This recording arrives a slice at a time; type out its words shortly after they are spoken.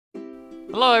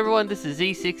Hello everyone, this is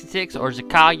Z66 or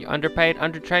Zakai, your underpaid,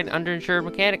 undertrained, underinsured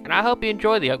mechanic, and I hope you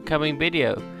enjoy the upcoming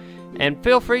video. And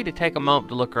feel free to take a moment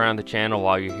to look around the channel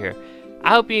while you're here. I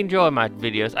hope you enjoy my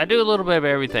videos. I do a little bit of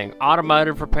everything.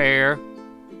 Automotive repair,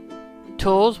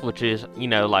 tools, which is,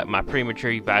 like my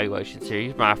Premature evaluation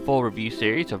series, my full review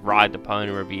series of ride the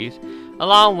pony reviews,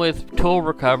 along with tool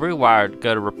recovery, where I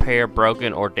go to repair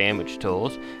broken or damaged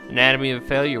tools, anatomy of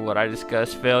failure, what I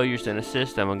discuss failures in a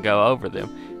system and go over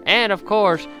them. And of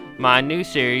course, my new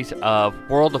series of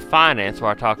World of Finance, where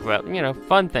I talk about,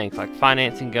 fun things like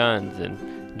financing guns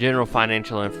and general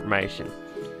financial information.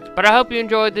 But I hope you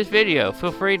enjoyed this video.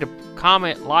 Feel free to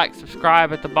comment, like,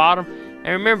 subscribe at the bottom. And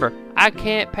remember, I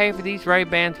can't pay for these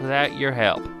Ray-Bans without your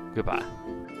help. Goodbye.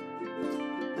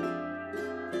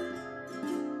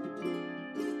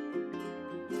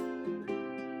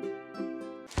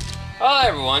 Hello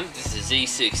everyone, this is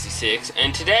Z66,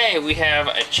 and today we have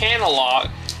a Channellock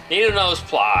needle nose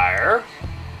plier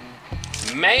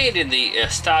made in the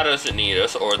Estados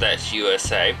Unidos, or that's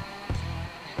USA.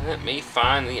 Let me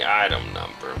find the item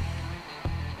number.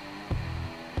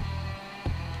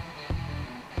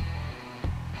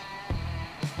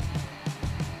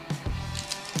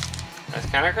 That's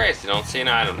kind of crazy, don't see an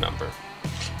item number.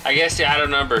 I guess the item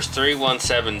number is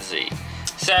 317Z.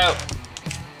 So,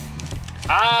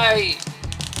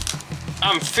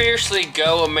 I'm fiercely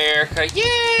go America,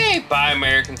 yay, buy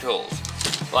American tools.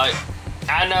 Like,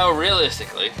 I know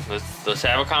realistically, let's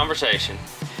have a conversation,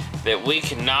 that we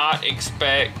cannot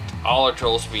expect all our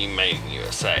tools to be made in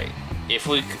USA. If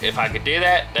I could do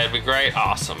that, that'd be great,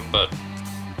 awesome. But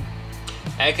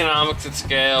economics at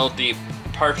scale, the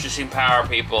purchasing power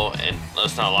people, and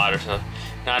let's not lie to ourselves,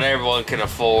 not everyone can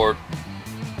afford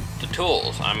the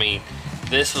tools. I mean,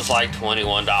 this was like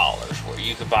 $21, where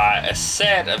you could buy a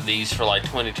set of these for like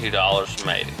 $22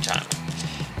 made in China.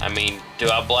 I mean, do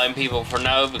I blame people for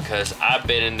no? Because I've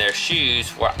been in their shoes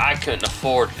where I couldn't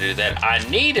afford to do that. I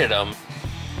needed them,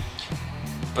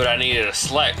 but I needed a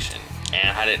selection,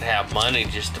 and I didn't have money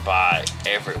just to buy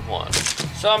every one.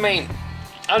 So I mean,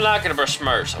 I'm not gonna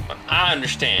besmirch someone. I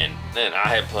understand that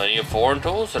I have plenty of foreign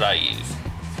tools that I use.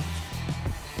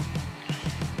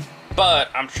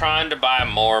 But I'm trying to buy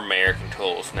more American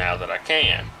tools now that I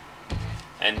can.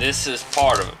 And this is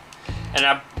part of it. And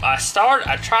I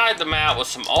tried them out with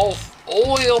some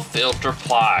oil filter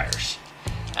pliers.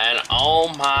 And oh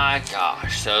my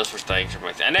gosh, those were things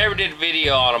amazing. I never did a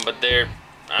video on them, but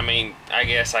I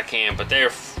guess I can, but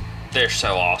they're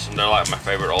so awesome. They're like my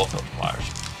favorite oil filter pliers.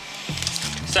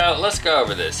 So let's go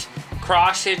over this.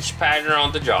 Cross hitch pattern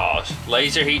on the jaws,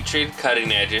 laser heat treated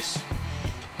cutting edges.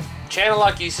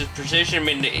 Channellock uses precision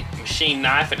machine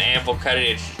knife and anvil cutting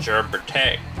edges to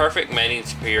protect perfect mating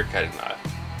superior cutting knife.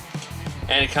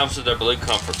 And it comes with their blue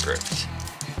comfort grips,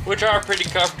 which are pretty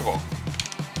comfortable.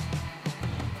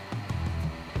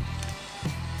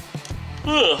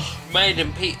 Made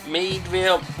in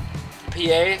Meadville,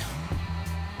 PA.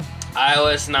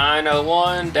 iOS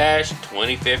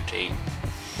 901-2015.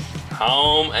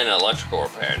 Home and electrical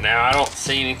repair. Now, I don't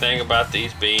see anything about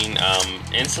these being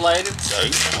insulated, so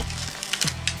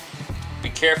be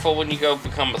careful when you go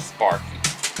become a Sparky.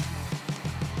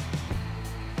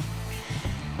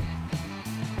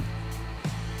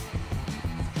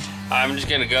 I'm just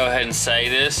gonna go ahead and say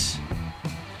this.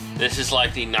 This is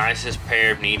like the nicest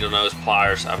pair of needle nose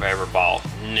pliers I've ever bought.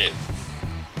 New.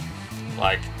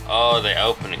 Like, oh, they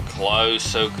open and close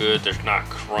so good. They're not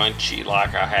crunchy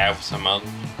like I have with some others.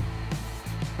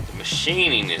 The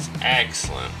machining is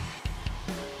excellent.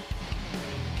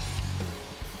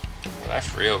 Well,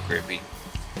 that's real grippy.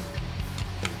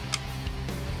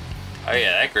 Oh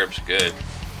yeah, that grip's good.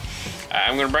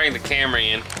 I'm gonna bring the camera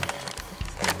in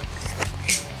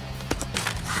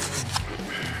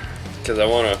because I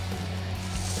want to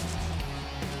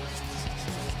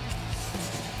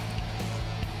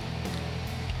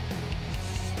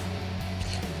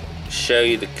show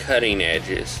you the cutting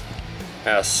edges,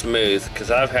 how smooth,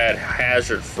 because I've had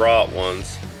hazard fraught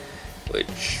ones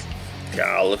which,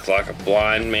 God, look like a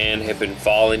blind man had been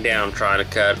falling down trying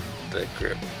to cut the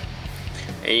grip.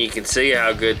 And you can see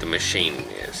how good the machining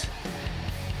is.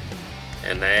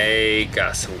 And they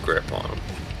got some grip on them.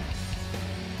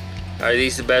 Are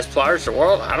these the best pliers in the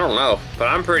world? I don't know, but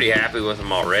I'm pretty happy with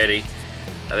them already.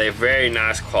 They're very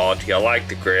nice quality. I like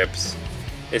the grips.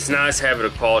 It's nice having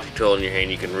a quality tool in your hand.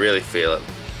 You can really feel it.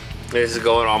 This is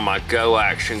going on my Go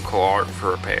Action card for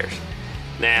repairs.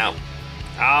 Now,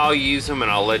 I'll use them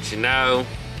and I'll let you know,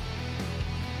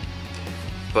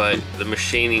 but the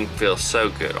machining feels so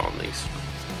good on these.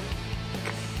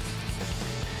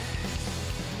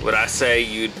 Would I say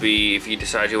you'd be, if you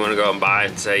decide you want to go and buy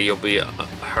it, say you'll be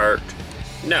hurt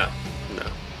No.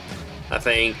 I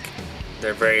think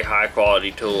they're very high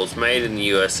quality tools, made in the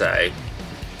USA,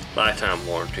 lifetime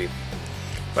warranty.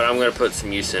 But I'm going to put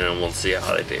some use in them and we'll see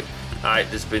how they do.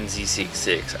 Alright, this has been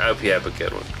Z66. I hope you have a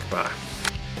good one. Goodbye.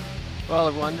 Well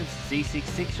everyone, this is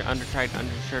Z66, your undertrade,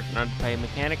 undershirt, and underpaid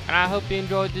mechanic, and I hope you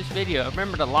enjoyed this video.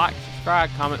 Remember to like, subscribe,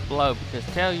 comment below, because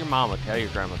tell your mama, tell your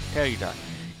grandma, tell your dad,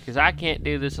 because I can't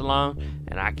do this alone,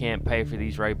 and I can't pay for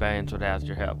these Ray-Bans without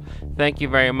your help. Thank you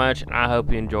very much, and I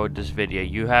hope you enjoyed this video.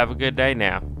 You have a good day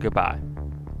now. Goodbye.